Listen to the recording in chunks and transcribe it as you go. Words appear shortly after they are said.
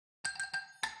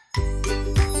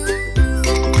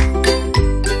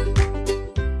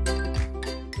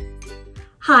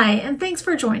Hi, and thanks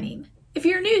for joining. If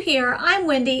you're new here, I'm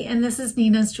Wendy and this is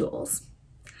Nina's Jewels.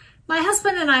 My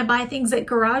husband and I buy things at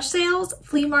garage sales,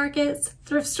 flea markets,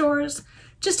 thrift stores,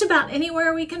 just about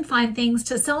anywhere we can find things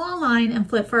to sell online and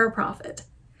flip for a profit.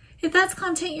 If that's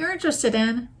content you're interested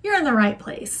in, you're in the right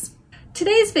place.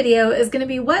 Today's video is going to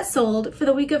be what sold for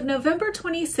the week of November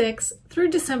 26th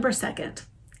through December 2nd.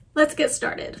 Let's get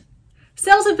started.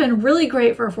 Sales have been really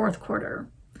great for fourth quarter.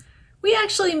 We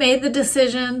actually made the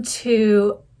decision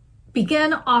to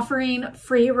begin offering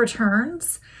free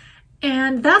returns,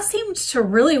 and that seemed to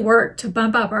really work to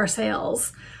bump up our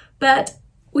sales. But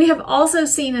we have also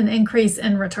seen an increase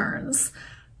in returns.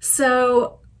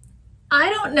 So I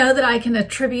don't know that I can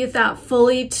attribute that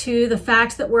fully to the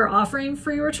fact that we're offering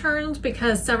free returns,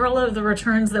 because several of the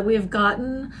returns that we've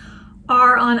gotten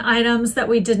are on items that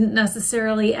we didn't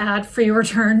necessarily add free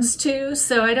returns to.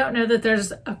 So I don't know that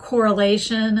there's a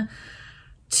correlation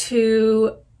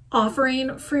to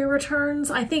offering free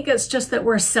returns. I think it's just that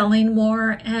we're selling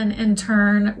more, and in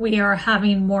turn we are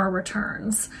having more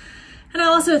returns. And I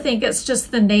also think it's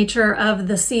just the nature of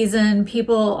the season.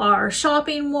 People are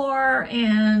shopping more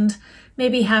and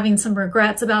maybe having some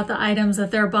regrets about the items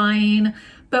that they're buying,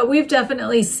 but we've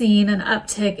definitely seen an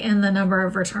uptick in the number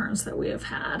of returns that we have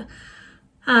had.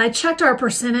 I checked our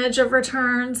percentage of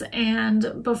returns,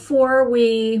 and before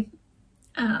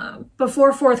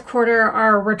fourth quarter,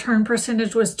 our return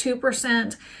percentage was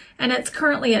 2%, and it's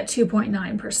currently at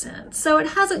 2.9%. So it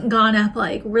hasn't gone up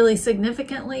like really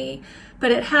significantly, but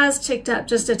it has ticked up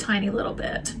just a tiny little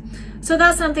bit. So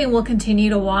that's something we'll continue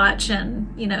to watch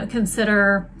and,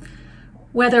 consider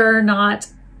whether or not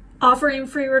offering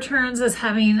free returns is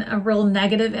having a real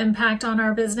negative impact on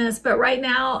our business. But right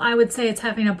now, I would say it's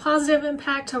having a positive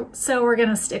impact, so we're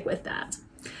gonna stick with that.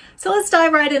 So let's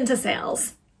dive right into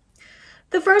sales.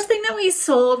 The first thing that we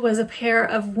sold was a pair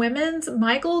of women's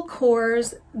Michael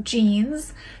Kors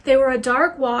jeans. They were a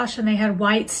dark wash and they had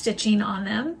white stitching on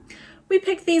them. We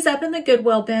picked these up in the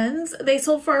Goodwill bins. They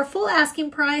sold for our full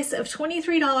asking price of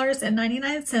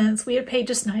 $23.99. We had paid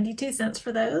just 92 cents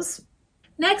for those.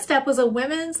 Next up was a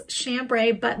women's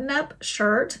chambray button-up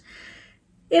shirt.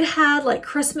 It had like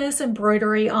Christmas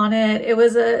embroidery on it.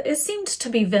 It seemed to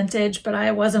be vintage, but I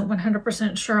wasn't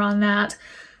 100% sure on that.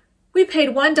 We paid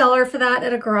 $1 for that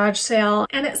at a garage sale,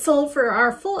 and it sold for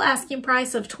our full asking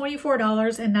price of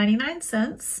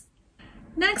 $24.99.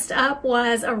 Next up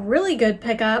was a really good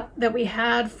pickup that we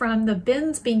had from the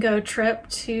Bins Bingo trip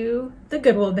to the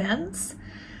Goodwill bins.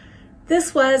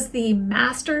 This was the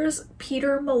Masters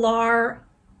Peter Millar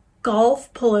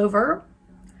golf pullover.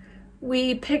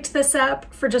 We picked this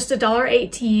up for just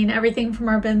 $1.18. Everything from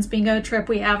our Bins Bingo trip,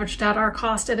 we averaged out our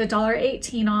cost at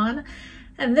 $1.18 on.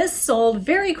 And this sold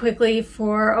very quickly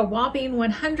for a whopping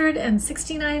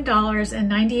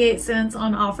 $169.98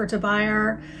 on offer to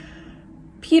buyer.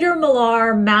 Peter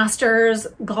Millar Masters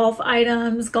golf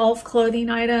items, golf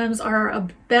clothing items are a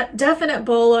definite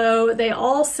Bolo. They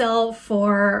all sell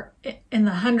for in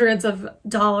the hundreds of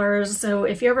dollars. So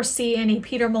if you ever see any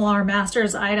Peter Millar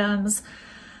Masters items,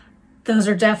 those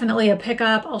are definitely a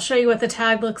pickup. I'll show you what the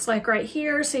tag looks like right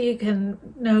here so you can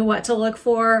know what to look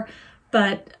for.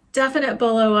 But definite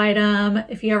Bolo item.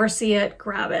 If you ever see it,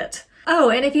 grab it. Oh,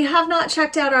 and if you have not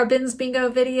checked out our Bins Bingo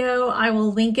video, I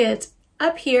will link it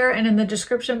up here and in the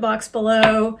description box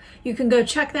below. You can go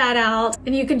check that out,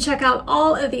 and you can check out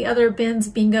all of the other Bins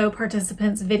Bingo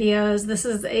participants' videos. This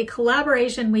is a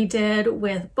collaboration we did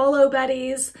with Bolo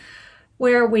Buddies,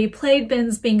 where we played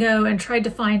Bins Bingo and tried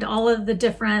to find all of the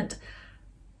different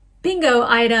bingo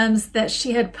items that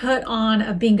she had put on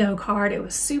a bingo card. It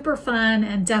was super fun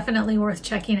and definitely worth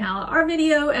checking out our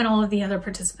video and all of the other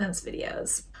participants'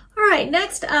 videos. All right,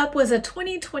 next up was a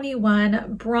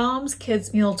 2021 Brahms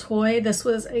Kids Meal toy. This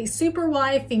was a Super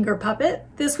Y finger puppet.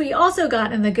 This we also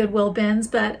got in the Goodwill bins,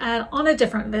 but on a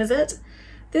different visit.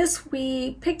 This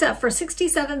we picked up for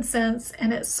 67 cents,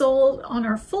 and it sold on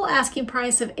our full asking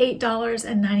price of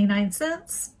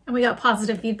 $8.99, and we got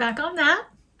positive feedback on that.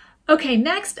 Okay,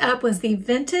 next up was the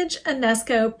vintage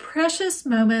Inesco Precious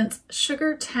Moments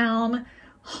Sugar Town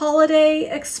Holiday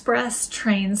Express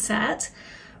train set.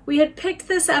 We had picked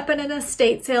this up in an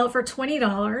estate sale for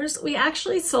 $20. We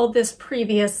actually sold this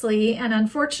previously, and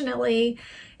unfortunately,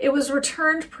 it was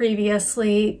returned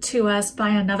previously to us by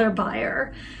another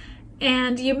buyer.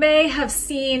 And you may have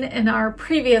seen in our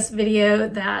previous video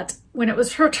that when it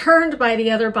was returned by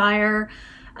the other buyer,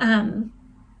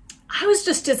 I was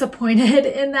just disappointed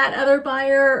in that other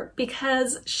buyer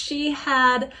because she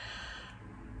had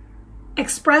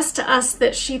expressed to us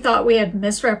that she thought we had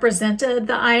misrepresented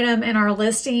the item in our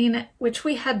listing, which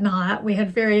we had not. We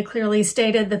had very clearly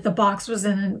stated that the box was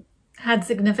in had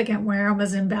significant wear and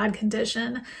was in bad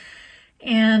condition.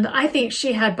 And I think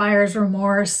she had buyer's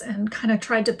remorse and kind of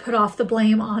tried to put off the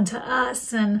blame onto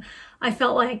us. And I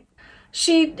felt like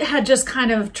she had just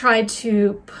kind of tried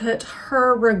to put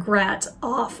her regret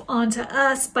off onto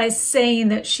us by saying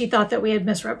that she thought that we had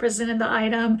misrepresented the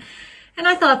item. And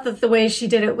I thought that the way she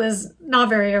did it was not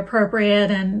very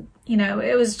appropriate. And, you know,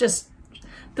 it was just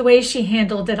the way she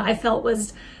handled it, I felt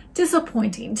was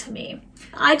disappointing to me.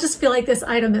 I just feel like this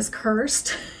item is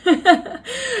cursed.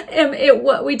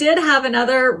 We did have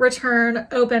another return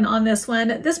open on this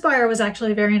one. This buyer was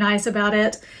actually very nice about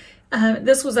it.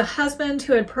 This was a husband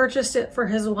who had purchased it for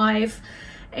his wife,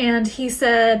 and he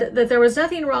said that there was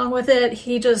nothing wrong with it.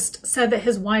 He just said that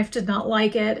his wife did not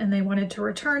like it and they wanted to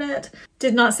return it.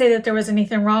 Did not say that there was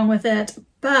anything wrong with it,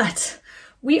 but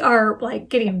we are like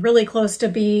getting really close to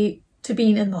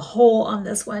being in the hole on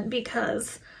this one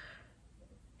because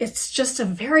it's just a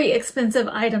very expensive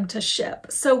item to ship.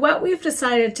 So what we've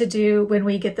decided to do when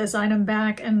we get this item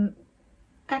back, and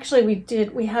actually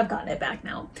we have gotten it back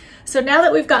now. So now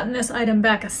that we've gotten this item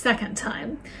back a second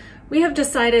time, we have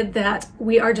decided that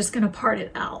we are just gonna part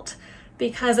it out.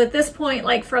 Because at this point,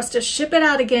 like for us to ship it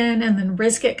out again and then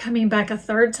risk it coming back a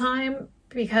third time,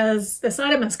 because this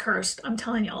item is cursed, I'm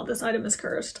telling y'all, this item is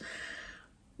cursed.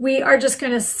 We are just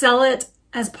gonna sell it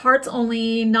as parts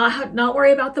only, not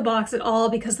worry about the box at all,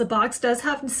 because the box does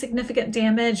have significant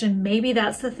damage and maybe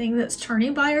that's the thing that's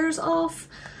turning buyers off,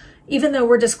 even though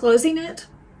we're disclosing it.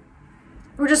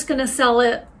 We're just gonna sell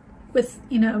it with,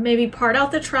 you know, maybe part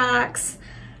out the tracks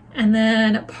and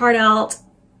then part out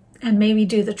and maybe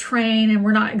do the train, and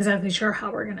we're not exactly sure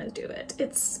how we're gonna do it.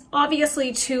 It's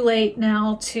obviously too late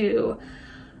now to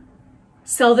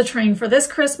sell the train for this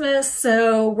Christmas,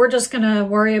 so we're just gonna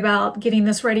worry about getting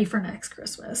this ready for next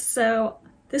Christmas. So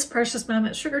this precious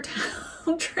moment sugar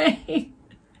town train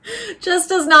just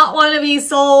does not want to be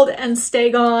sold and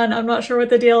stay gone. I'm not sure what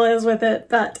the deal is with it,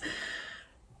 but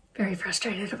very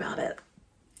frustrated about it.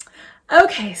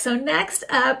 Okay, so next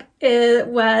up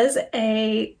was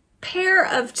a pair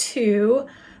of two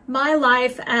My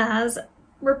Life as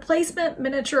replacement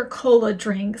miniature cola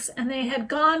drinks, and they had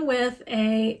gone with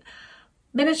a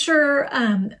miniature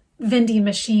vending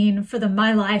machine for the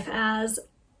My Life as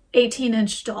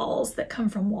 18-inch dolls that come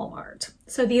from Walmart.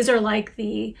 So these are like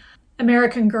the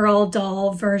American Girl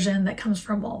doll version that comes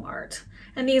from Walmart.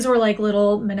 And these were like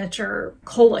little miniature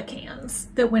cola cans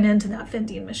that went into that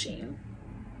vending machine.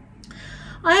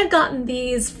 I had gotten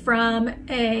these from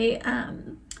a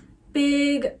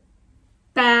big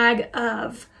bag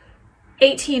of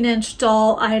 18-inch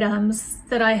doll items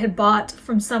that I had bought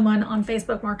from someone on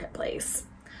Facebook Marketplace.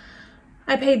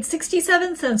 I paid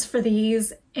 67 cents for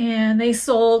these, and they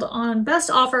sold on best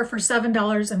offer for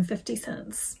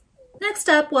 $7.50. Next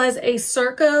up was a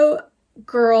Circo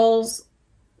Girls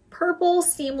purple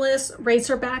seamless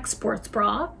racerback sports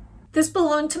bra. This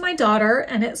belonged to my daughter,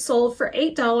 and it sold for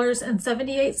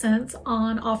 $8.78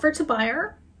 on offer to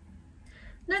buyer.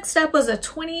 Next up was a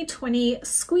 2020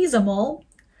 Squeeze-A-Mole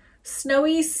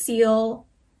Snowy Seal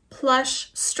plush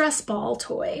stress ball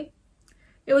toy.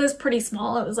 It was pretty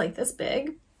small. It was like this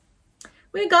big.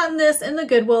 We had gotten this in the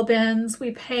Goodwill bins.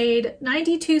 We paid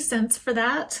 92 cents for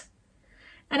that.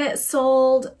 And it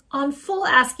sold on full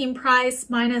asking price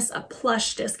minus a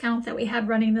plush discount that we had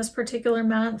running this particular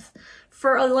month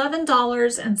for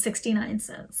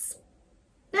 $11.69.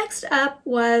 Next up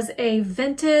was a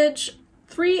vintage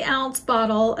 3-ounce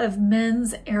bottle of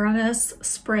men's Aramis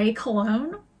spray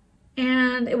cologne,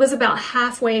 and it was about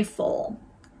halfway full.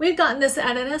 We had gotten this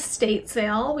at an estate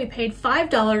sale. We paid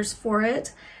 $5 for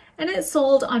it, and it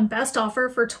sold on best offer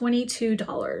for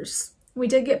 $22. We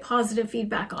did get positive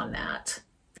feedback on that.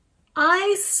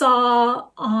 I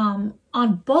saw on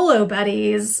Bolo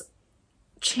Buddy's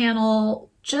channel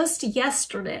just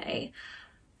yesterday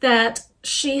that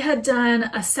she had done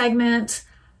a segment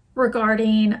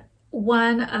regarding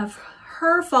one of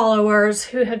her followers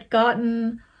who had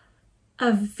gotten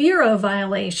a Vero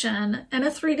violation and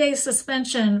a 3-day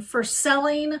suspension for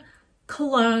selling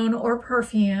cologne or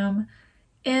perfume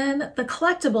in the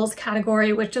collectibles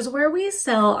category, which is where we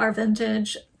sell our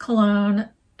vintage cologne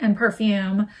and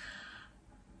perfume.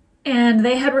 And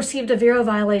they had received a Vero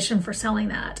violation for selling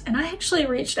that. And I actually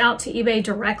reached out to eBay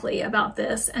directly about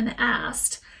this and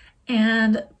asked,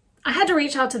 and I had to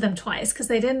reach out to them twice because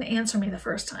they didn't answer me the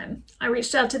first time. I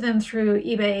reached out to them through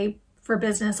eBay for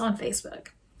Business on Facebook.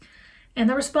 And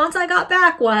the response I got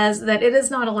back was that it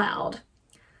is not allowed.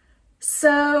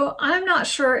 So I'm not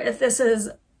sure if this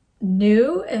is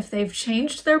new, if they've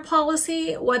changed their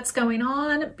policy, what's going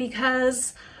on,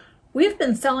 because We've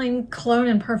been selling cologne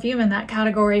and perfume in that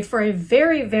category for a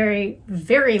very, very,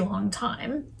 very long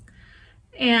time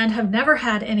and have never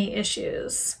had any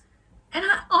issues. And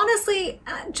I, honestly,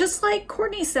 just like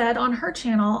Courtney said on her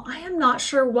channel, I am not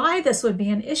sure why this would be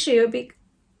an issue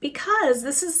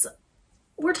because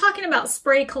we're talking about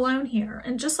spray cologne here.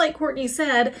 And just like Courtney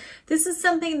said, this is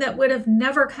something that would have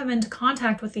never come into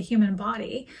contact with the human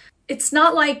body. It's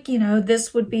not like, you know,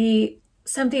 this would be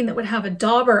something that would have a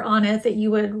dauber on it that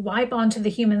you would wipe onto the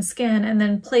human skin and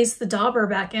then place the dauber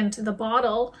back into the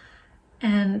bottle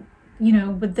and, you know,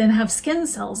 would then have skin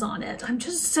cells on it. I'm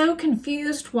just so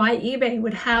confused why eBay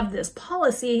would have this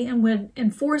policy and would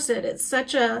enforce it. It's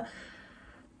such a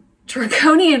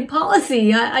draconian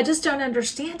policy. I just don't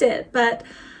understand it, but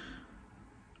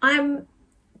I'm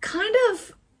kind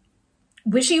of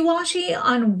wishy-washy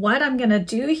on what I'm gonna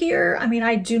do here. I mean,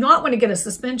 I do not want to get a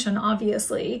suspension,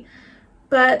 obviously,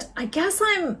 but I guess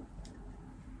I'm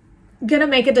gonna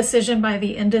make a decision by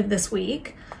the end of this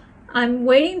week. I'm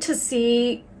waiting to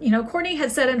see, you know, Courtney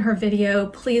had said in her video,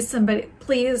 please,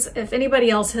 if anybody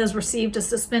else has received a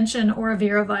suspension or a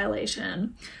Vera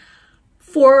violation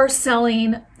for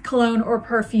selling cologne or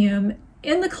perfume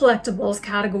in the collectibles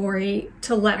category,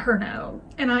 to let her know.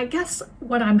 And I guess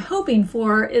what I'm hoping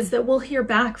for is that we'll hear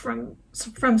back from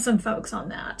some folks on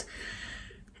that.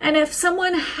 And if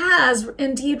someone has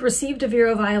indeed received a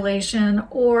Vera violation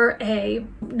or a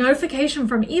notification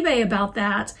from eBay about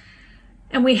that,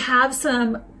 and we have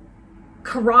some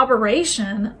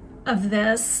corroboration of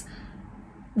this,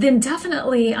 then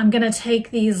definitely I'm going to take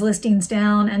these listings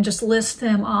down and just list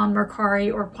them on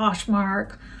Mercari or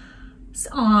Poshmark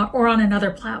or on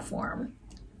another platform.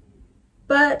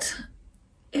 But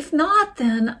if not,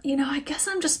 then, you know, I guess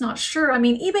I'm just not sure. I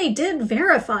mean, eBay did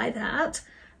verify that,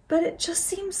 but it just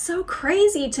seems so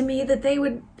crazy to me that they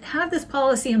would have this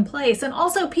policy in place. And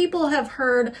also people have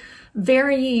heard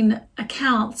varying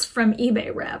accounts from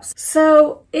eBay reps.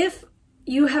 So if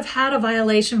you have had a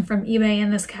violation from eBay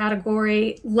in this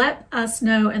category, let us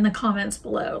know in the comments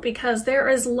below, because there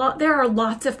are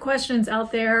lots of questions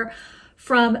out there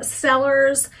from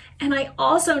sellers. And I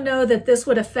also know that this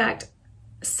would affect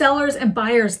sellers and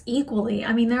buyers equally.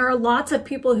 I mean, there are lots of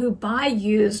people who buy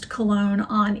used cologne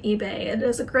on eBay. It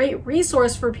is a great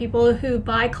resource for people who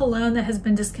buy cologne that has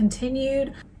been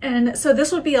discontinued. And so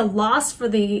this would be a loss for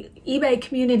the eBay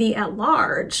community at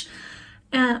large.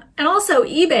 And also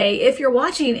eBay, if you're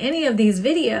watching any of these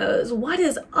videos, what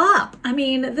is up? I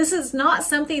mean, this is not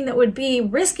something that would be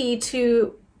risky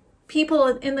to people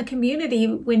in the community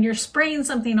when you're spraying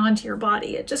something onto your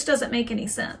body. It just doesn't make any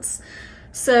sense.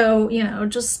 So, you know,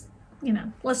 just, you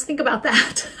know, let's think about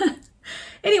that.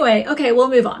 Anyway, okay, we'll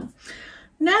move on.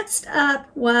 Next up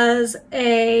was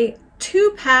a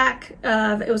 2-pack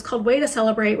of, it was called Way to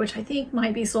Celebrate, which I think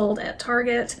might be sold at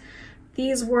Target.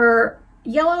 These were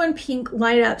yellow and pink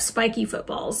light up spiky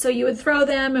footballs. So you would throw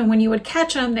them, and when you would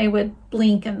catch them, they would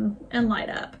blink and light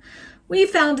up. We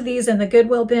found these in the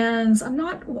Goodwill bins. I'm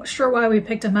not sure why we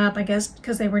picked them up, I guess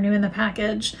because they were new in the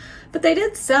package, but they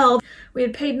did sell. We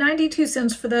had paid 92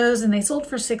 cents for those and they sold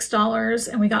for $6,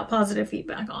 and we got positive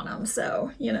feedback on them.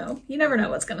 So, you know, you never know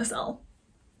what's gonna sell.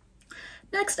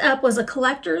 Next up was a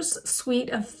collector's suite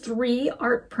of 3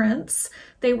 art prints.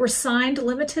 They were signed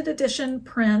limited edition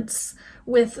prints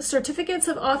with certificates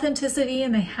of authenticity,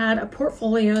 and they had a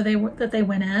portfolio that they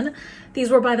went in. These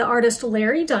were by the artist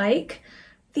Larry Dyke.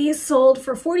 These sold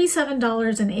for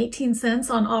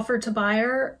 $47.18 on offer to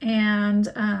buyer,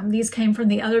 and these came from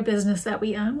the other business that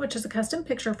we own, which is a custom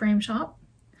picture frame shop.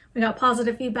 We got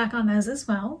positive feedback on those as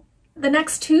well. The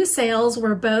next 2 sales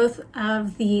were both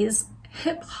of these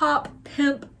hip hop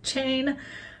pimp chain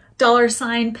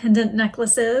 $ pendant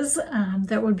necklaces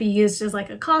that would be used as like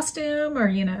a costume or,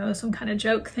 you know, some kind of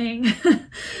joke thing.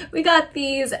 We got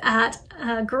these at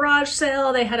a garage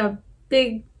sale. They had a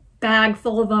big bag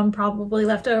full of them, probably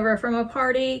left over from a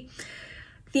party.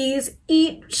 These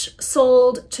each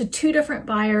sold to 2 different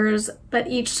buyers, but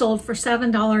each sold for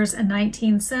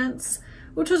 $7.19,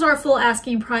 which was our full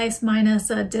asking price minus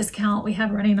a discount we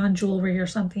had running on jewelry or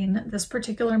something this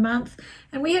particular month.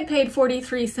 And we had paid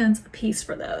 43 cents a piece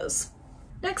for those.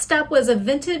 Next up was a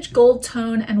vintage gold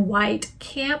tone and white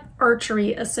Camp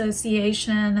Archery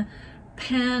Association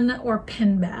pin or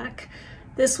pinback.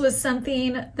 This was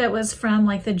something that was from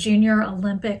like the Junior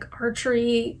Olympic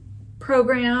Archery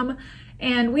program.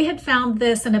 And we had found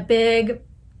this in a big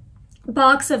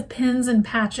box of pins and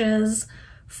patches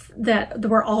that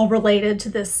were all related to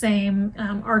this same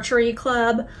archery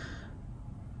club.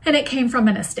 And it came from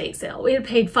an estate sale. We had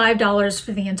paid $5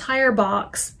 for the entire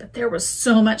box, but there was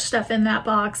so much stuff in that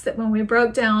box that when we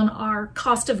broke down our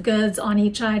cost of goods on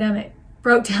each item,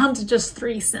 broke down to just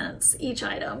 3 cents each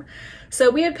item. So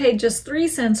we had paid just 3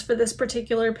 cents for this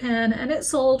particular pin, and it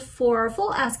sold for a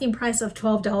full asking price of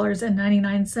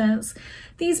 $12.99.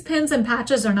 These pins and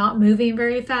patches are not moving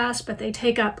very fast, but they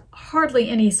take up hardly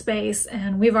any space,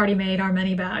 and we've already made our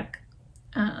money back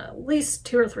at least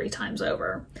 2 or 3 times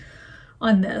over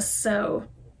on this. So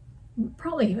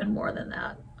probably even more than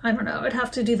that. I don't know, I'd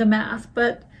have to do the math,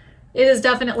 but it is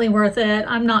definitely worth it.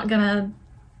 I'm not gonna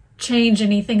change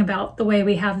anything about the way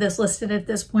we have this listed at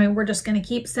this point. We're just gonna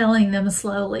keep selling them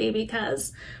slowly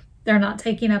because they're not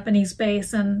taking up any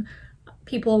space and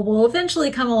people will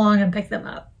eventually come along and pick them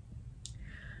up.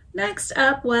 Next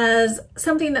up was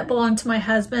something that belonged to my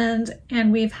husband,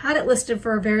 and we've had it listed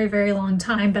for a very, very long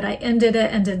time, but I ended it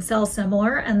and did sell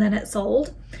similar, and then it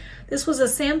sold. This was a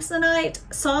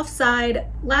Samsonite soft side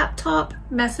laptop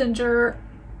messenger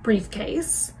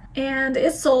briefcase, and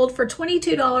it sold for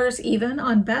 $22 even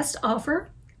on best offer,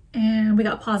 and we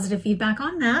got positive feedback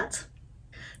on that.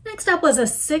 Next up was a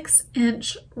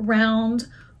 6-inch round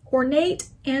ornate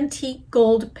antique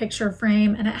gold picture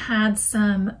frame, and it had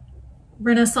some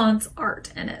Renaissance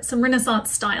art in it, some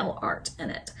Renaissance style art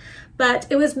in it, but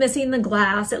it was missing the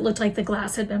glass. It looked like the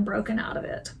glass had been broken out of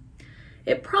it.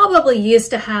 It probably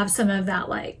used to have some of that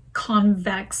like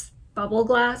convex bubble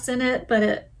glass in it,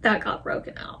 but that got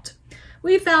broken out.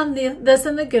 We found this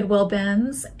in the Goodwill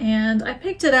bins, and I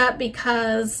picked it up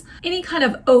because any kind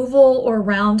of oval or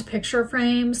round picture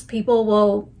frames people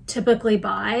will typically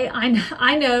buy.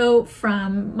 I know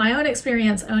from my own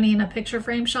experience owning a picture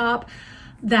frame shop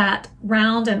that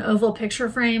round and oval picture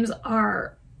frames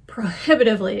are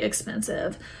prohibitively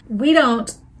expensive. We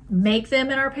don't make them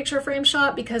in our picture frame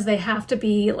shop because they have to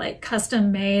be like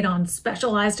custom made on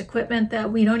specialized equipment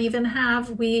that we don't even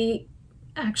have. We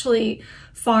actually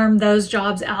farm those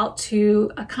jobs out to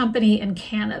a company in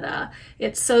Canada.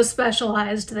 It's so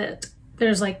specialized that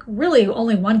there's like really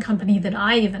only one company that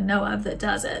I even know of that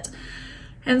does it.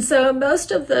 And so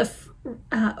most of the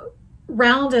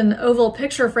round and oval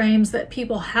picture frames that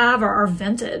people have are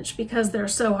vintage because they're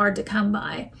so hard to come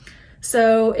by.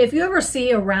 So if you ever see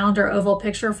a round or oval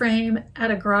picture frame at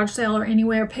a garage sale or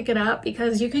anywhere, pick it up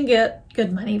because you can get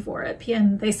good money for it,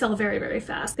 and they sell very, very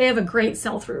fast. They have a great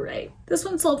sell-through rate. This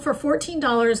one sold for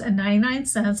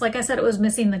 $14.99. Like I said, it was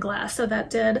missing the glass, so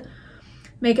that did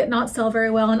make it not sell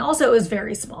very well. And also it was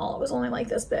very small. It was only like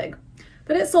this big,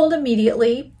 but it sold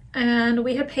immediately, and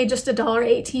we had paid just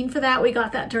 $1.18 for that. We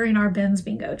got that during our bins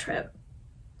bingo trip.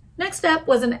 Next up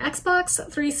was an Xbox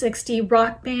 360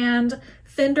 Rock Band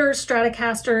Fender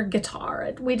Stratocaster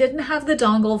guitar. We didn't have the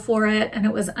dongle for it, and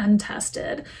it was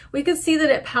untested. We could see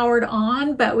that it powered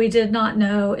on, but we did not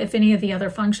know if any of the other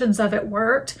functions of it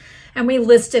worked, and we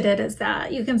listed it as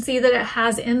that. You can see that it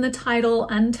has in the title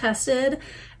untested,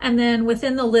 and then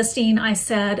within the listing I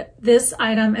said this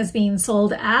item is being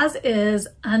sold as is,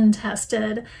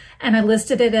 untested, and I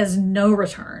listed it as no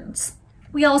returns.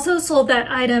 We also sold that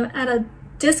item at a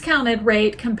discounted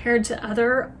rate compared to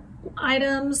other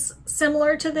items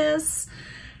similar to this.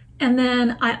 And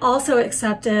then I also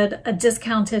accepted a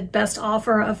discounted best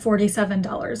offer of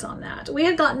 $47 on that. We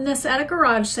had gotten this at a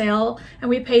garage sale and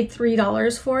we paid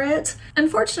 $3 for it.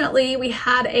 Unfortunately, we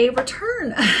had a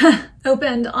return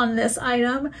opened on this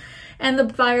item, and the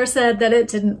buyer said that it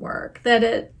didn't work,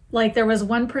 that there was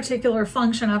one particular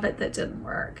function of it that didn't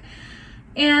work.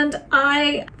 And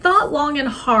I thought long and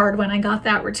hard when I got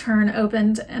that return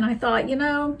opened, and I thought, you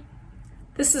know,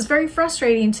 this is very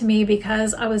frustrating to me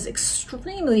because I was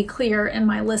extremely clear in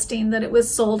my listing that it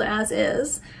was sold as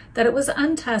is, that it was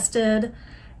untested,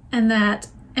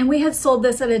 and we had sold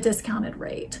this at a discounted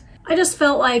rate. I just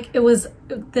felt like it was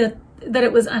that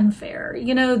it was unfair.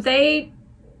 You know, they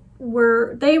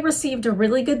received a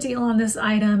really good deal on this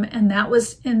item, and that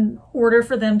was in order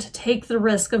for them to take the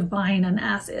risk of buying an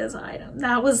as-is item.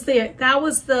 That was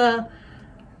the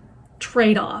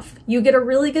trade-off. You get a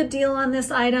really good deal on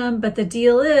this item, but the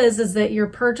deal is that you're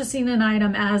purchasing an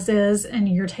item as is and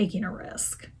you're taking a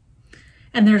risk,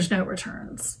 and there's no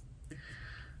returns.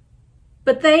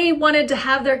 But they wanted to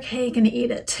have their cake and eat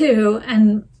it too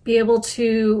and be able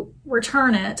to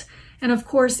return it. And of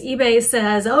course, eBay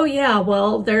says, oh yeah,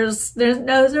 well, there's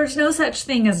no such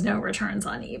thing as no returns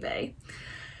on eBay.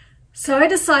 So I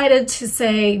decided to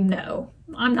say, no,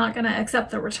 I'm not going to accept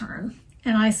the return.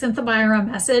 And I sent the buyer a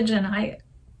message and I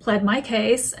pled my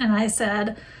case, and I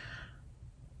said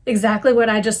exactly what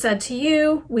I just said to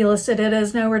you. We listed it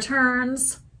as no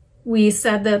returns. We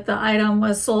said that the item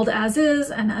was sold as is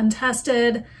and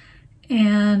untested,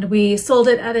 and we sold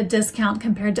it at a discount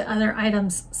compared to other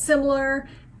items similar.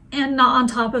 And on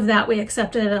top of that, we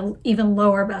accepted an even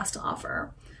lower best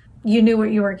offer. you knew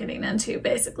what you were getting into,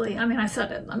 basically. I mean, I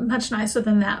said it much nicer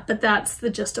than that, but that's the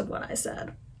gist of what I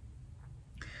said.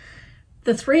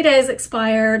 The 3 days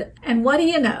expired, and what do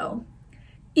you know?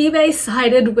 eBay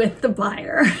sided with the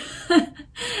buyer.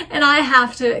 And I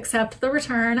have to accept the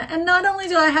return. And not only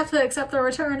do I have to accept the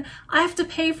return, I have to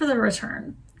pay for the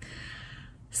return.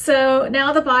 So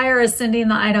now the buyer is sending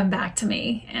the item back to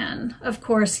me. And of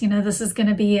course, you know, this is going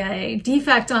to be a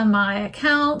defect on my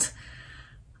account.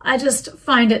 I just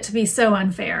find it to be so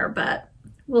unfair, but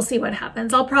we'll see what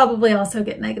happens. I'll probably also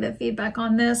get negative feedback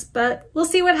on this, but we'll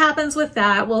see what happens with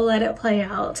that. We'll let it play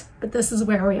out. But this is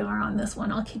where we are on this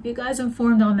one. I'll keep you guys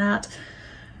informed on that.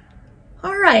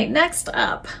 All right, next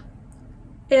up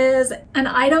is an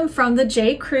item from the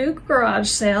J. Crew garage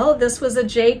sale. This was a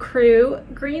J. Crew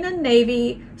green and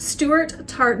navy Stuart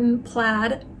tartan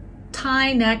plaid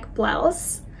tie neck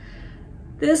blouse.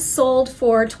 This sold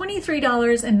for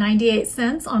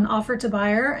 $23.98 on offer to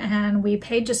buyer, and we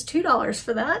paid just $2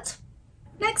 for that.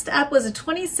 Next up was a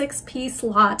 26-piece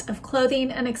lot of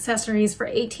clothing and accessories for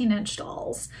 18-inch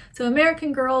dolls. So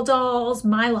American Girl dolls,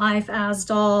 My Life as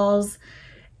dolls,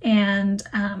 and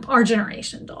Our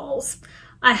Generation dolls.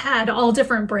 I had all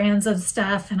different brands of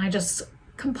stuff, and I just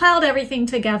compiled everything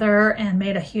together and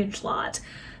made a huge lot.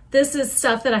 This is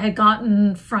stuff that I had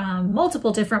gotten from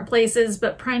multiple different places,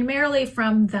 but primarily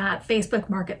from that Facebook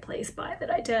Marketplace buy that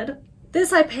I did.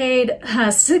 This I paid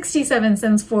 67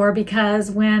 cents for because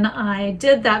when I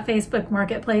did that Facebook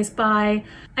Marketplace buy,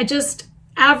 I just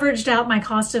averaged out my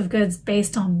cost of goods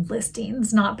based on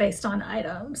listings, not based on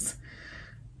items.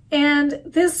 And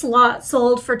this lot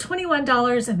sold for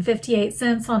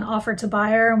 $21.58 on offer to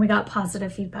buyer, and we got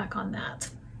positive feedback on that.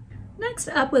 Next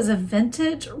up was a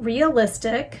vintage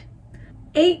realistic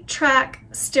 8-track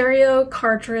stereo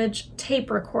cartridge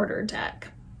tape recorder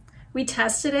deck. We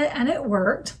tested it and it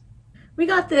worked. We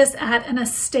got this at an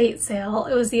estate sale.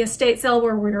 It was the estate sale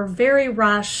where we were very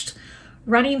rushed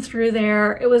running through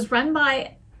there. It was run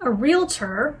by a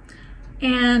realtor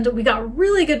and we got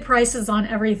really good prices on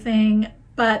everything,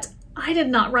 but I did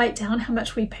not write down how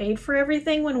much we paid for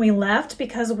everything when we left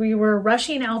because we were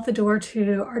rushing out the door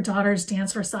to our daughter's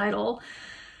dance recital.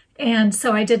 And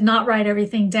so I did not write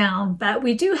everything down, but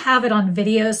we do have it on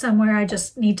video somewhere. I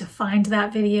just need to find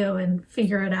that video and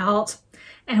figure it out.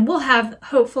 And we'll have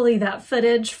hopefully that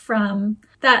footage from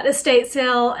that estate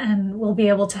sale, and we'll be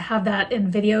able to have that in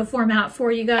video format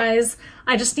for you guys.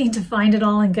 I just need to find it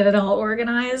all and get it all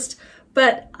organized.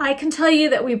 But I can tell you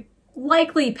that we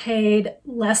likely paid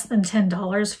less than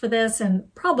 $10 for this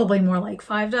and probably more like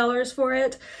 $5 for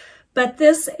it. But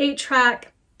this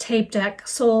 8-track tape deck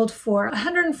sold for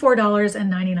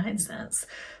 $104.99.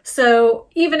 So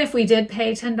even if we did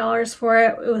pay $10 for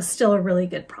it, it was still a really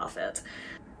good profit.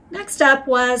 Next up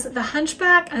was the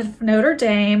Hunchback of Notre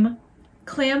Dame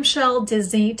clamshell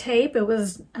Disney tape. It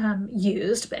was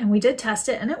used, and we did test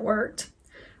it and it worked.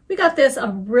 We got this a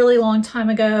really long time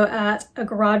ago at a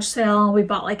garage sale. We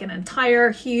bought like an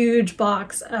entire huge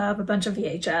box of a bunch of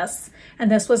VHS,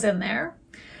 and this was in there.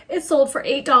 It sold for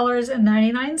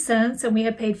 $8.99, and we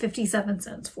had paid 57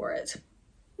 cents for it.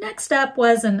 Next up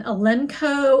was an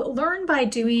Elenco Learn by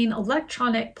Doing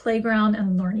Electronic Playground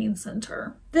and Learning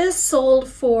Center. This sold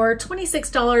for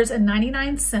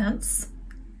 $26.99,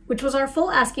 which was our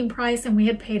full asking price, and we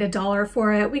had paid $1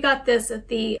 for it. We got this at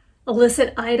the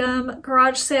illicit item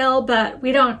garage sale, but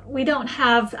we don't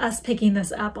have us picking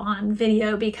this up on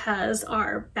video because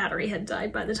our battery had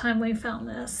died by the time we found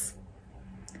this.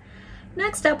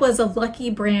 Next up was a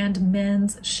Lucky Brand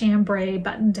men's chambray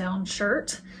button-down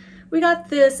shirt. We got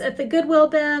this at the Goodwill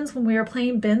bins when we were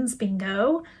playing bins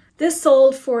bingo. This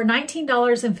sold for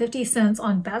 $19.50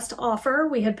 on best offer.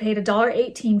 We had paid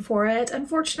 $1.18 for it.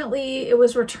 Unfortunately, it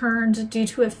was returned due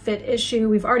to a fit issue.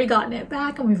 We've already gotten it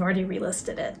back and we've already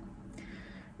relisted it.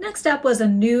 Next up was a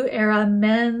New Era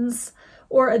men's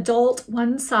or adult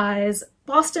one size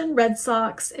Boston Red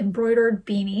Sox embroidered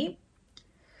beanie.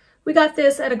 We got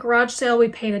this at a garage sale. We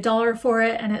paid $1 for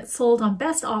it and it sold on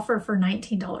best offer for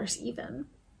 $19 even.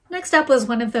 Next up was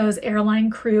one of those airline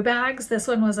crew bags. This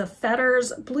one was a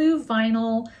Fetters blue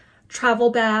vinyl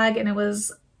travel bag, and it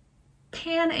was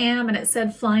Pan Am, and it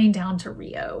said flying down to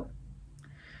Rio.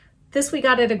 This we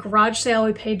got at a garage sale.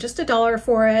 We paid just $1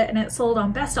 for it, and it sold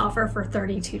on best offer for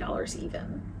 $32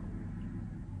 even.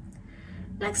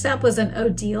 Next up was an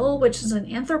Odile, which is an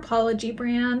Anthropologie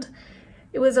brand.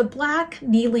 It was a black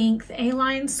knee-length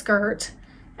A-line skirt,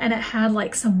 and it had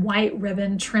like some white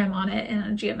ribbon trim on it in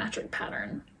a geometric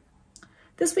pattern.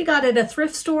 This we got at a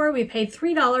thrift store. We paid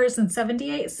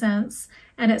 $3.78,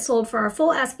 and it sold for our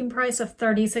full asking price of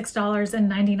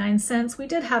 $36.99. We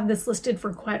did have this listed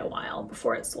for quite a while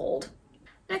before it sold.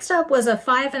 Next up was a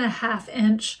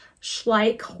 5.5-inch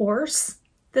Schleich horse.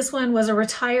 This one was a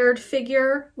retired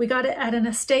figure. We got it at an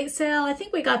estate sale. I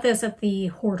think we got this at the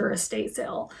Hoarder estate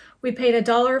sale. We paid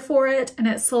 $1 for it and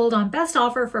it sold on best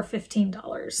offer for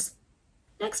 $15.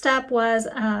 Next up was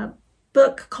a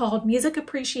book called Music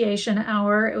Appreciation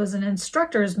Hour. It was an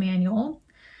instructor's manual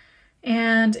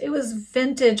and it was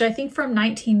vintage, I think from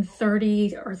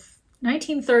 1930 or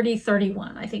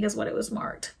 1930-31, I think is what it was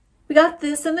marked. We got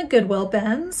this in the Goodwill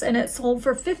bins and it sold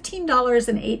for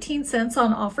 $15.18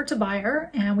 on offer to buyer,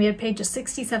 and we had paid just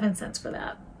 67 cents for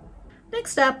that.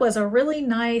 Next up was a really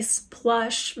nice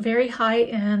plush, very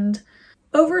high-end,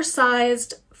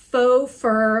 oversized faux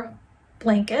fur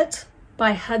blanket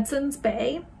by Hudson's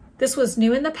Bay. This was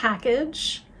new in the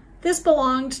package. This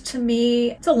belonged to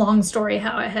me. It's a long story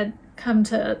how I had come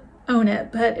to own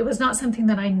it, but it was not something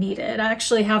that I needed. I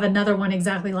actually have another one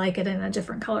exactly like it in a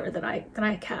different color that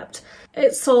I kept.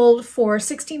 It sold for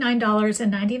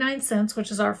 $69.99,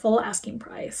 which is our full asking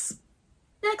price.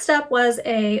 Next up was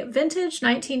a vintage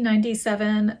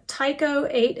 1997 Tyco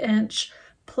 8-inch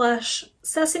plush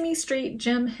Sesame Street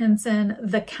Jim Henson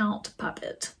The Count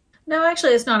puppet. No,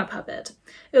 actually it's not a puppet.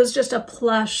 It was just a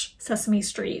plush Sesame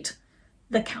Street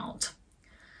The Count.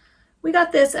 We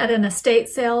got this at an estate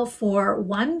sale for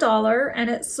 $1 and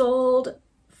it sold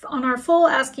on our full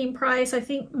asking price, I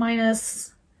think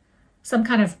minus some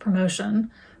kind of promotion,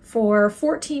 for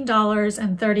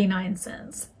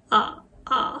 $14.39.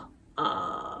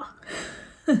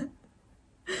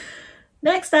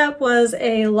 Next up was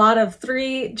a lot of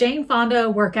 3 Jane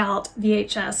Fonda workout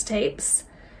VHS tapes.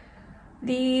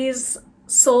 These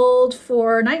sold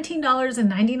for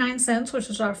 $19.99, which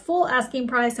was our full asking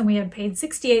price, and we had paid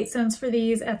 68 cents for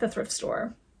these at the thrift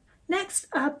store. Next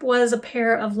up was a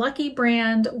pair of Lucky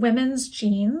brand women's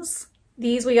jeans.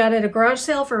 These we got at a garage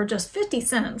sale for just 50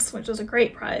 cents, which was a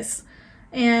great price.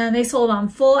 And they sold on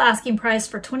full asking price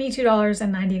for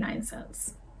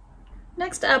 $22.99.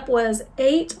 Next up was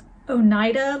 8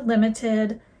 Oneida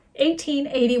Limited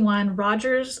 1881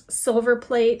 Rogers silver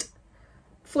plate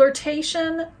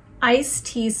flirtation iced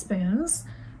teaspoons.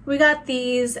 We got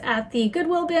these at the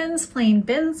Goodwill bins, plain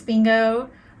bins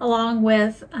bingo, along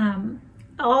with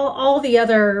all the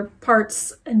other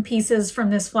parts and pieces from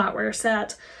this flatware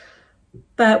set,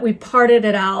 but we parted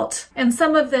it out and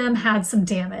some of them had some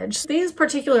damage. These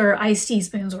particular iced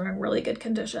teaspoons were in really good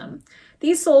condition.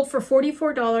 These sold for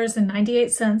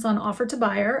 $44.98 on offer to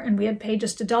buyer, and we had paid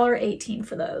just $1.18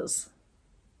 for those.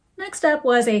 Next up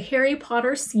was a Harry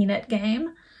Potter Scene It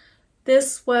game.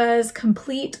 This was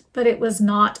complete, but it was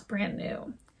not brand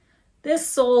new. This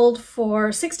sold for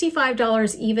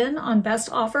 $65 even on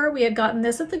best offer. We had gotten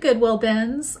this at the Goodwill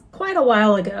bins quite a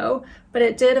while ago, but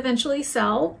it did eventually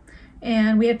sell,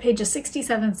 and we had paid just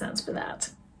 67 cents for that.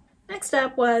 Next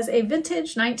up was a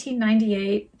vintage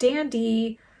 1998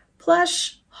 Dandy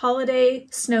plush holiday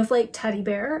snowflake teddy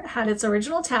bear. It had its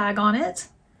original tag on it.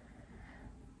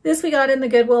 This we got in the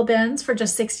Goodwill bins for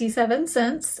just 67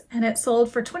 cents, and it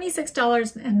sold for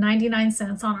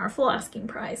 $26.99 on our full asking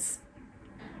price.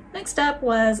 Next up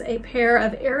was a pair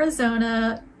of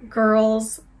Arizona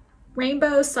Girls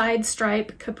rainbow side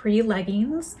stripe capri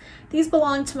leggings. These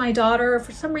belonged to my daughter.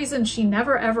 For some reason, she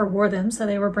never ever wore them, so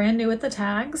they were brand new with the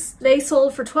tags. They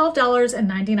sold for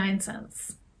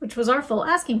 $12.99, which was our full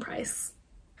asking price.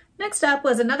 Next up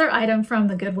was another item from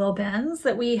the Goodwill bins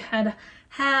that we had.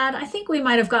 I think we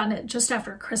might have gotten it just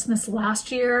after Christmas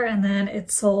last year, and then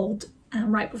it sold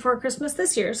right before Christmas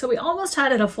this year. So we almost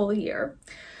had it a full year.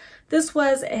 This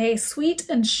was a Sweet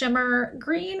and Shimmer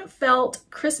green felt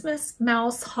Christmas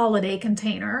mouse holiday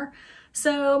container.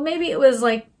 So maybe it was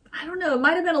like, I don't know, it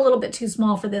might have been a little bit too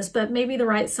small for this, but maybe the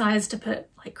right size to put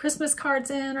like Christmas cards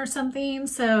in or something.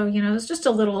 So, you know, it's just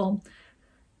a little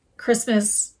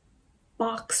Christmas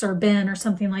box or bin or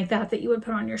something like that that you would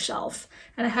put on your shelf.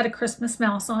 And it had a Christmas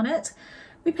mouse on it.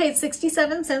 We paid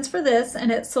 67 cents for this,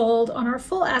 and it sold on our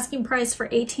full asking price for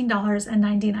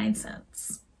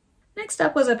 $18.99. Next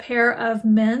up was a pair of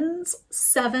men's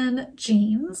 7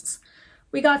 jeans.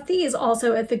 We got these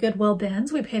also at the Goodwill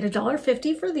bins. We paid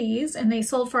 $1.50 for these, and they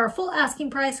sold for our full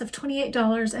asking price of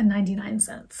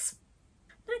 $28.99.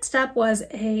 Next up was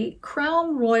a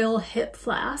Crown Royal hip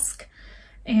flask,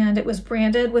 and it was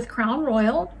branded with Crown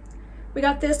Royal. We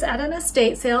got this at an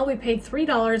estate sale. We paid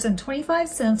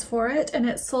 $3.25 for it, and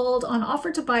it sold on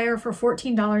offer to buyer for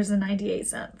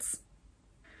 $14.98.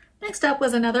 Next up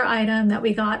was another item that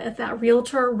we got at that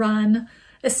realtor run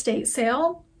estate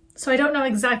sale. So I don't know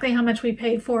exactly how much we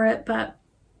paid for it, but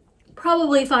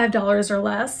probably $5 or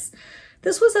less.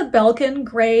 This was a Belkin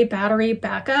gray battery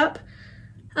backup.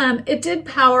 It did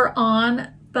power on,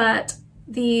 but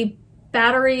the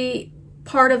battery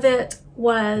part of it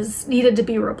needed to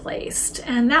be replaced.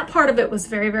 And that part of it was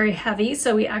very, very heavy.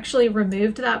 So we actually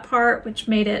removed that part, which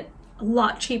made it a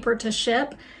lot cheaper to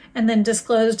ship, and then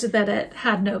disclosed that it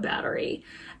had no battery.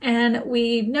 And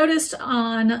we noticed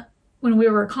when we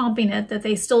were comping it that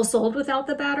they still sold without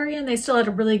the battery, and they still had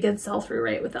a really good sell-through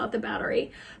rate without the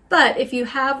battery. But if you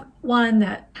have one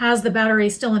that has the battery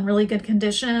still in really good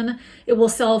condition, it will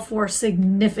sell for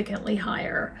significantly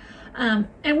higher. And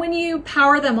when you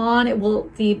power them on,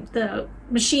 the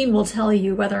machine will tell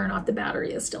you whether or not the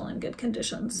battery is still in good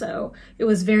condition. So it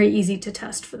was very easy to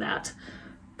test for that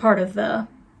part of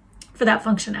for that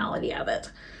functionality of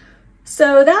it.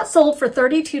 So that sold for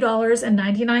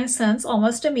 $32.99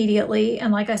 almost immediately.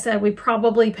 And like I said, we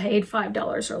probably paid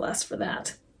 $5 or less for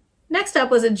that. Next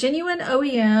up was a genuine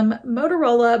OEM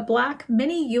Motorola black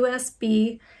mini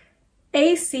USB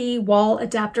AC wall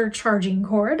adapter charging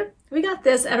cord. We got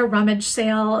this at a rummage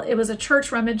sale. It was a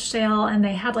church rummage sale, and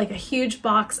they had like a huge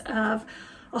box of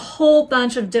a whole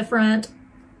bunch of different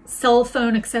cell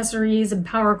phone accessories and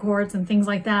power cords and things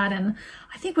like that. And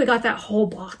I think we got that whole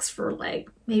box for like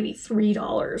maybe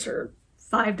 $3 or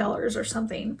 $5 or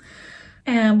something.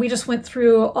 And we just went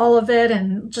through all of it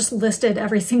and just listed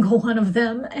every single one of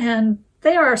them. And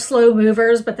they are slow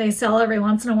movers, but they sell every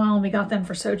once in a while, and we got them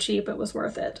for so cheap it was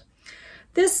worth it.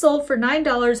 This sold for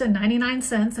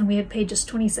 $9.99, and we had paid just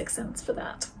 26 cents for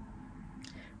that.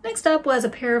 Next up was a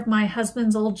pair of my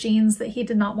husband's old jeans that he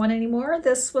did not want anymore.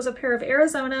 This was a pair of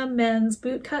Arizona men's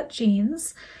bootcut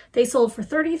jeans. They sold for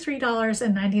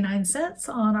 $33.99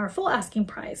 on our full asking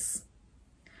price.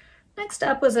 Next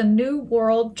up was a New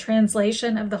World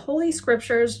translation of the Holy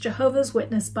Scriptures Jehovah's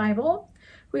Witness Bible.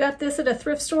 We got this at a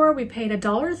thrift store. We paid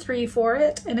 $1.03 for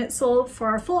it, and it sold for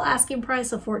our full asking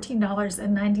price of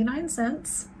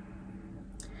 $14.99.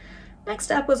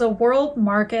 Next up was a World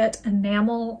Market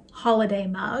enamel holiday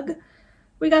mug.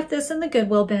 We got this in the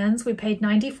Goodwill bins. We paid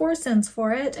 94 cents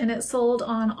for it, and it sold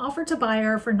on offer to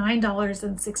buyer for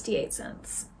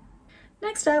 $9.68.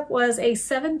 Next up was a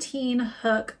 17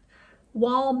 hook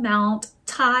wall mount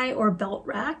tie or belt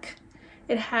rack.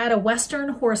 It had a Western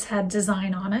horsehead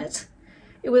design on it.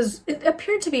 It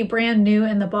appeared to be brand new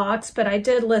in the box, but I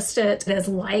did list it as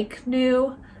like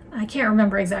new. I can't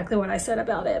remember exactly what I said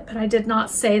about it, but I did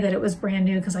not say that it was brand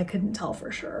new because I couldn't tell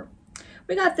for sure.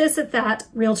 We got this at that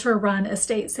realtor run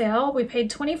estate sale. We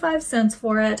paid 25 cents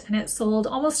for it, and it sold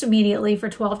almost immediately for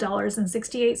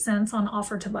 $12.68 on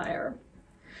offer to buyer.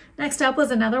 Next up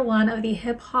was another one of the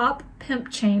hip hop pimp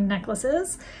chain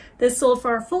necklaces. This sold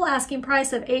for our full asking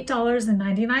price of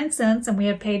 $8.99, and we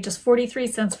had paid just 43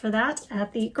 cents for that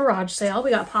at the garage sale. We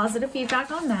got positive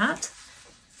feedback on that.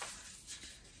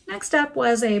 Next up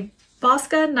was a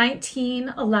Bosca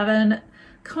 1911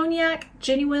 Cognac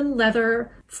genuine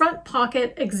leather front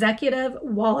pocket executive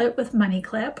wallet with money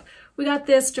clip. We got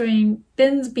this during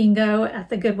Bins Bingo at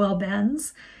the Goodwill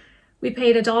bins. We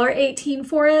paid $1.18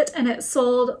 for it, and it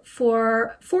sold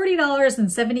for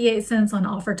 $40.78 on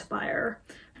offer to buyer.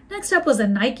 Next up was a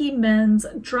Nike men's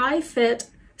dry fit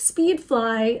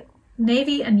Speedfly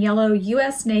navy and yellow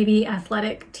US Navy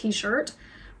athletic t-shirt.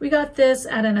 We got this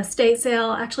at an estate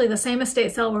sale, actually the same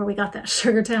estate sale where we got that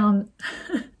Sugartown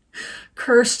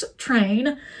cursed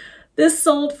train. This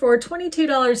sold for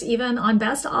 $22 even on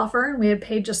best offer, and we had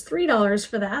paid just $3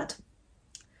 for that.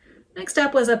 Next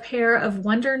up was a pair of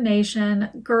Wonder Nation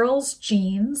girls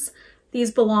jeans.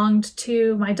 These belonged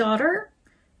to my daughter,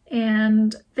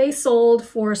 and they sold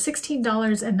for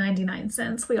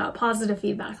 $16.99. We got positive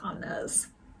feedback on those.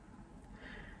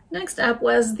 Next up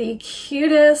was the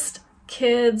cutest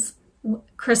kids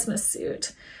Christmas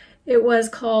suit. It was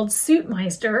called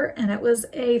Suitmeister, and it was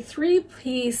a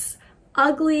 3-piece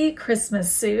ugly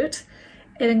Christmas suit.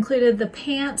 It included the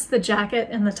pants, the jacket,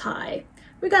 and the tie.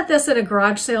 We got this at a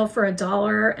garage sale for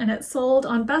 $1, and it sold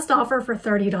on best offer for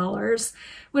 $30.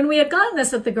 When we had gotten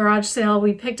this at the garage sale,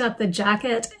 we picked up the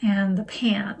jacket and the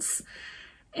pants.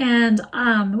 And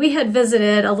we had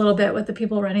visited a little bit with the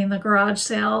people running the garage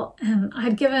sale, and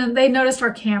they noticed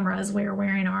our cameras. We were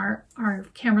wearing our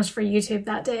cameras for YouTube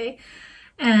that day,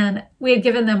 and we had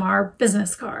given them our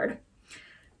business card.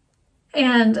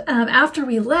 And after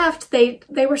we left, they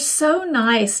were so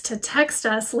nice to text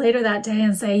us later that day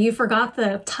and say, "You forgot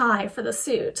the tie for the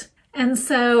suit." And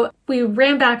so we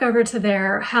ran back over to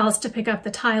their house to pick up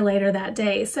the tie later that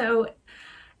day. So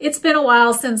it's been a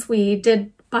while since we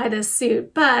did buy this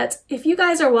suit, but if you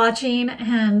guys are watching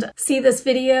and see this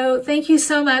video, thank you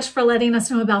so much for letting us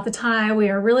know about the tie. We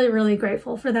are really, really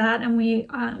grateful for that, and we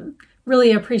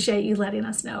really appreciate you letting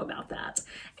us know about that.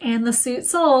 And the suit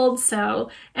sold,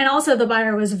 and also the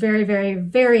buyer was very, very,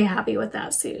 very happy with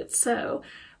that suit. So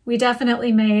we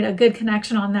definitely made a good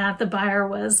connection on that. The buyer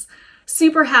was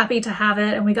super happy to have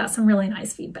it, and we got some really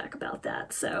nice feedback about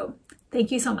that. So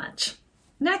thank you so much.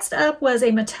 Next up was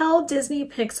a Mattel Disney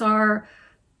Pixar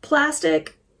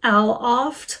plastic owl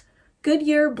oft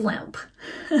Goodyear blimp.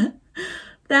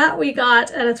 That we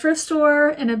got at a thrift store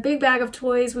in a big bag of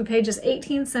toys. We paid just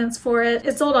 18 cents for it.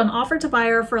 It sold on offer to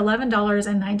buyer for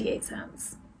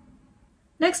 $11.98.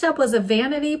 Next up was a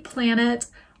Vanity Planet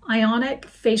Ionic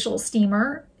facial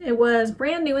steamer. It was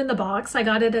brand new in the box. I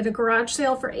got it at a garage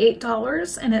sale for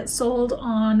 $8 and it sold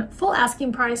on full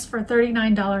asking price for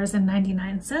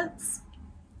 $39.99.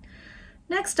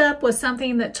 Next up was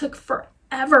something that took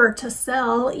forever to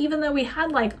sell, even though we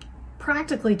had like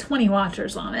practically 20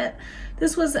 watchers on it.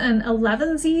 This was an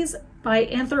 11sies by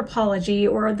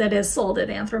Anthropologie, or that is sold at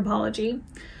Anthropologie.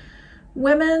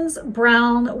 Women's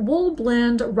brown wool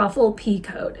blend ruffle pea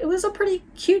coat. It was a pretty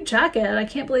cute jacket. I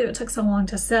can't believe it took so long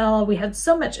to sell. We had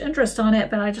so much interest on it,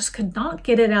 but I just could not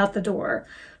get it out the door.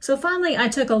 So finally I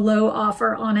took a low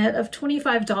offer on it of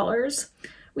 $25.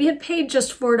 We had paid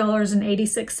just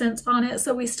 $4.86 on it,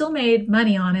 so we still made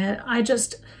money on it.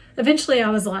 Eventually I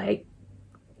was like,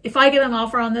 if I get an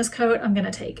offer on this coat, I'm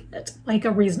gonna take it, like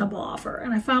a reasonable offer.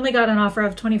 And I finally got an offer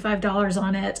of $25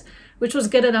 on it, which was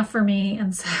good enough for me.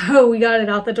 And so we got it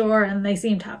out the door and they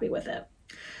seemed happy with it.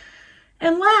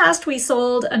 And last, we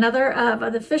sold another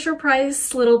of the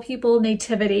Fisher-Price Little People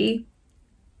Nativity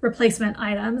replacement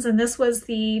items. And this was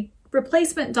the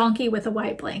replacement donkey with a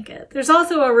white blanket. There's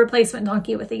also a replacement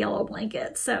donkey with a yellow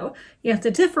blanket, so you have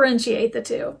to differentiate the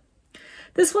two.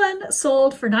 This one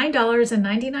sold for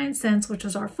 $9.99, which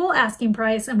was our full asking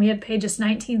price, and we had paid just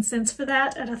 19 cents for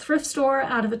that at a thrift store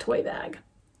out of a toy bag.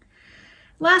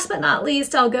 Last but not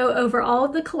least, I'll go over all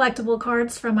of the collectible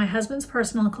cards from my husband's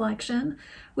personal collection.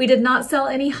 We did not sell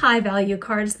any high value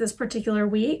cards this particular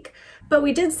week, but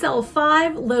we did sell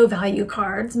 5 low value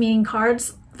cards, meaning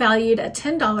cards valued at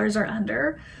 $10 or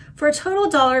under, for a total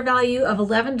dollar value of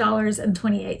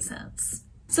 $11.28.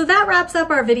 So that wraps up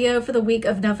our video for the week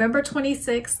of November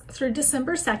 26th through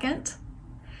December 2nd.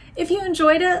 If you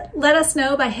enjoyed it, let us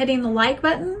know by hitting the like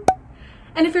button.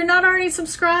 And if you're not already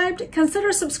subscribed,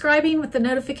 consider subscribing with the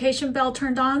notification bell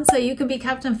turned on so you can be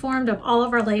kept informed of all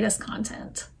of our latest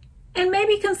content. And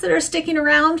maybe consider sticking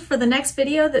around for the next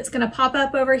video that's going to pop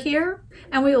up over here,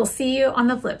 and we will see you on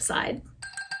the flip side.